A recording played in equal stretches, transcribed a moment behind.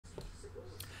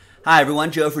Hi everyone,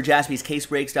 Joe for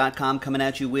JaspysCaseBreaks.com coming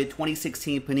at you with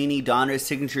 2016 Panini Donruss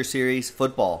Signature Series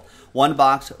Football. One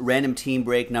box, random team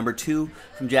break number 2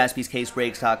 from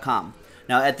JaspysCaseBreaks.com.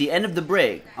 Now at the end of the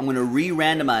break, I'm going to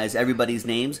re-randomize everybody's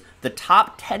names. The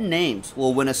top 10 names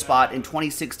will win a spot in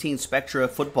 2016 Spectra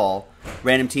Football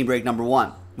random team break number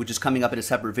 1, which is coming up in a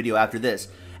separate video after this.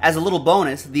 As a little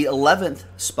bonus, the 11th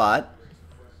spot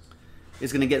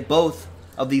is going to get both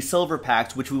of these silver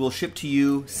packs, which we will ship to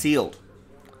you sealed.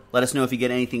 Let us know if you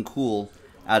get anything cool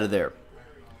out of there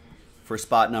for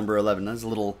spot number 11. That's a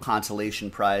little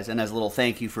consolation prize, and as a little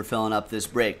thank you for filling up this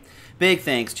break. Big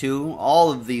thanks to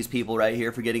all of these people right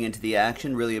here for getting into the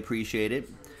action. Really appreciate it.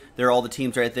 There are all the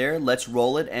teams right there. Let's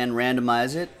roll it and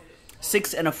randomize it.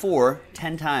 6 and a 4,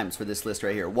 10 times for this list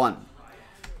right here. 1,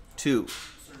 2,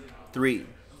 3,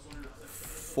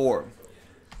 4,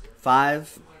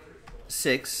 5,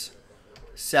 6,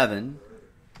 7,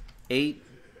 8,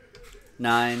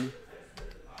 9,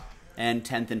 and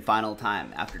 10th and final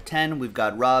time. After 10, we've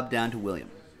got Rob down to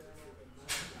William.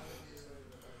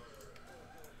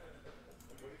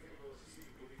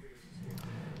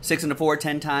 Six and a 4,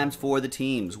 10 times for the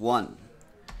teams. 1,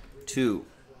 2,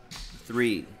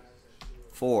 3,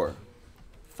 4,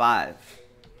 5,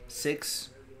 6,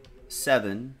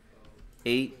 7,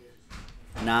 8,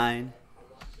 9,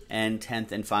 and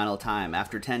 10th and final time.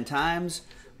 After 10 times,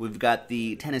 we've got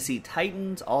the Tennessee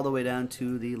Titans all the way down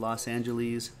to the Los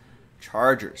Angeles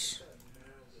Chargers.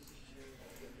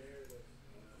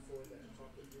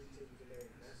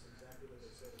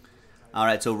 All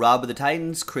right, so Rob with the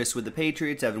Titans, Chris with the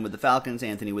Patriots, Evan with the Falcons,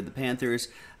 Anthony with the Panthers,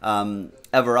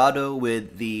 Everardo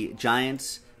with the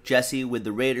Giants, Jesse with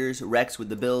the Raiders, Rex with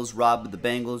the Bills, Rob with the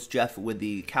Bengals, Jeff with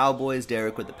the Cowboys,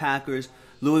 Derek with the Packers,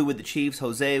 Louis with the Chiefs,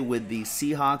 Jose with the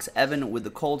Seahawks, Evan with the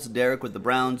Colts, Derek with the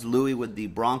Browns, Louis with the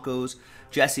Broncos,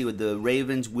 Jesse with the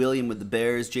Ravens, William with the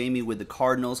Bears, Jamie with the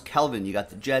Cardinals, Kelvin, you got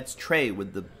the Jets, Trey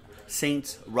with the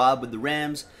Saints, Rob with the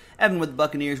Rams, Evan with the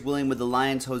Buccaneers, William with the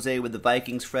Lions, Jose with the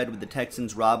Vikings, Fred with the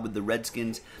Texans, Rob with the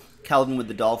Redskins, Calvin with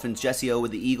the Dolphins, Jesse O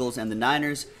with the Eagles and the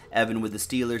Niners, Evan with the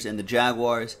Steelers and the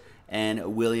Jaguars,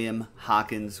 and William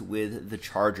Hawkins with the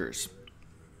Chargers.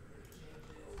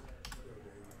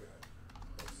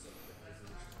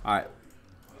 All right.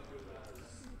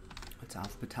 Let's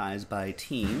alphabetize by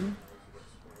team.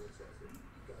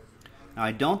 Now,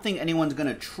 I don't think anyone's going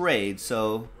to trade,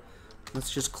 so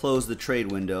let's just close the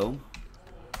trade window.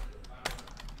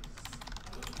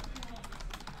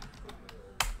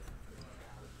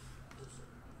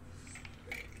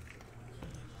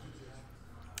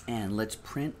 And let's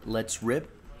print, let's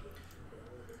rip.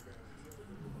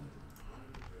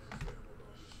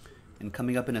 And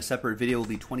coming up in a separate video will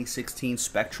be 2016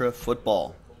 Spectra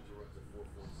Football.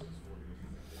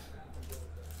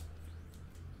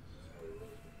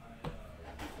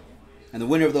 And the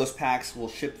winner of those packs will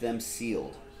ship them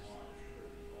sealed.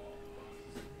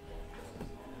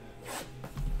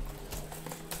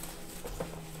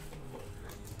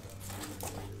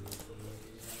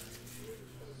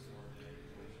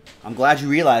 I'm glad you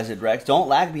realized it, Rex. Don't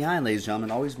lag behind, ladies and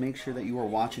gentlemen. Always make sure that you are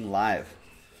watching live.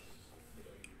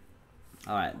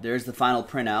 All right, there's the final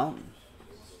printout.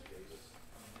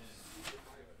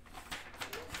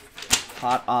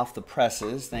 Hot off the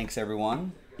presses. Thanks,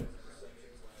 everyone.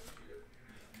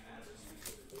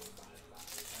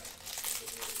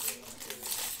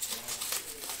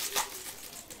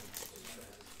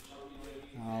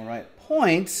 All right,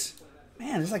 points.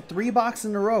 Man, it's like 3 boxes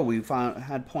in a row we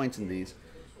had points in these.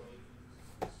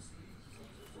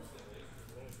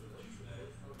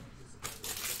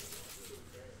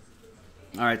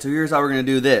 All right, so here's how we're going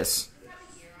to do this.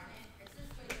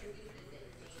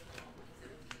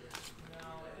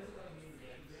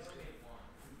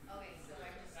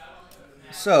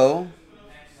 So,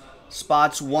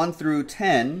 spots 1 through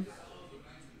 10.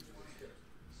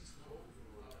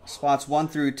 Spots 1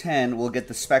 through 10 will get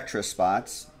the Spectra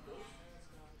spots.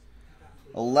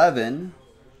 11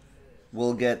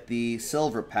 will get the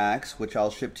silver packs, which I'll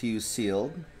ship to you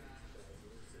sealed.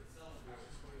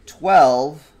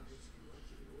 12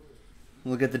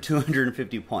 we'll get the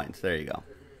 250 points. There you go.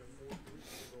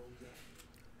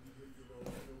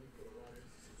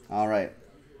 All right.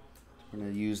 We're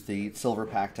going to use the silver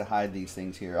pack to hide these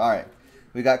things here. All right.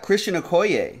 We got Christian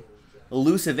Okoye,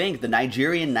 Elusive Ink, the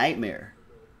Nigerian Nightmare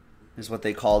is what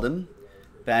they called him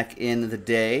back in the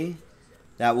day.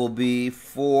 That will be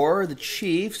for the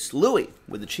Chiefs. Louis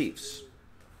with the Chiefs.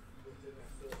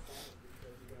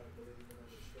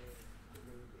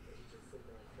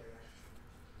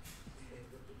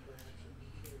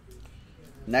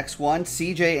 Next one,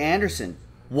 C.J. Anderson.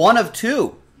 One of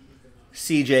two.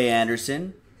 C.J.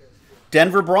 Anderson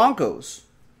Denver Broncos.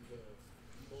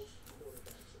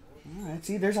 All right,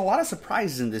 see, there's a lot of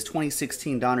surprises in this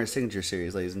 2016 Donruss Signature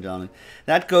Series, ladies and gentlemen.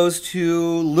 That goes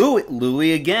to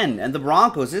Louis again, and the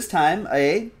Broncos. This time,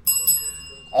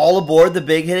 all aboard the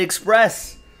Big Hit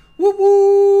Express. Whoop,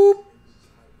 whoop.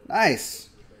 Nice.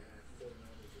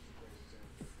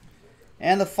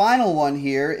 And the final one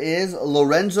here is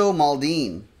Lorenzo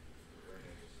Maldini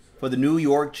for the New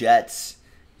York Jets.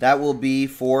 That will be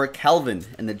for Kelvin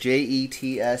and the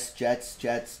Jets,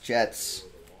 Jets.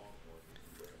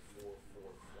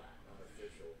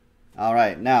 All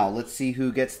right, now let's see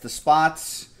who gets the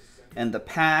spots and the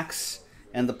packs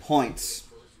and the points.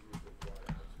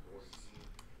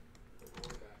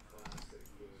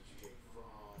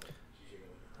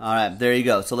 All right, there you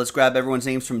go. So let's grab everyone's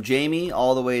names from Jamie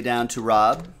all the way down to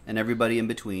Rob and everybody in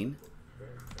between.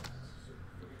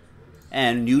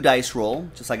 And new dice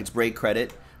roll, just like it's break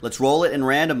credit. Let's roll it and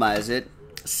randomize it.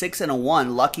 6 and a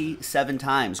 1, lucky 7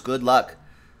 times. Good luck.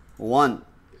 1,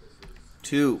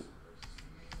 2,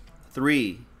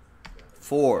 3,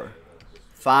 4,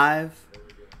 5,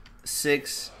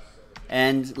 6,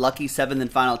 and lucky 7th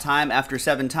and final time. After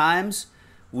 7 times,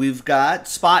 we've got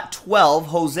spot 12,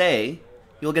 Jose.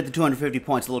 You'll get the 250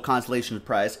 points, a little consolation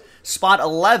prize. Spot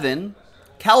 11,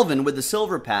 Kelvin with the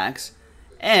silver packs.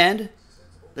 And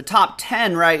the top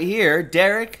 10 right here,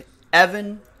 Derek,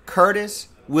 Evan, Curtis,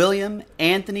 William,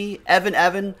 Anthony,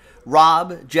 Evan,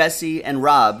 Rob, Jesse, and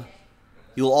Rob.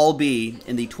 You'll all be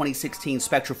in the 2016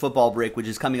 Spectra Football Break, which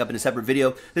is coming up in a separate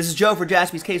video. This is Joe for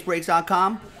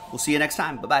JaspysCaseBreaks.com. We'll see you next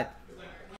time. Bye-bye.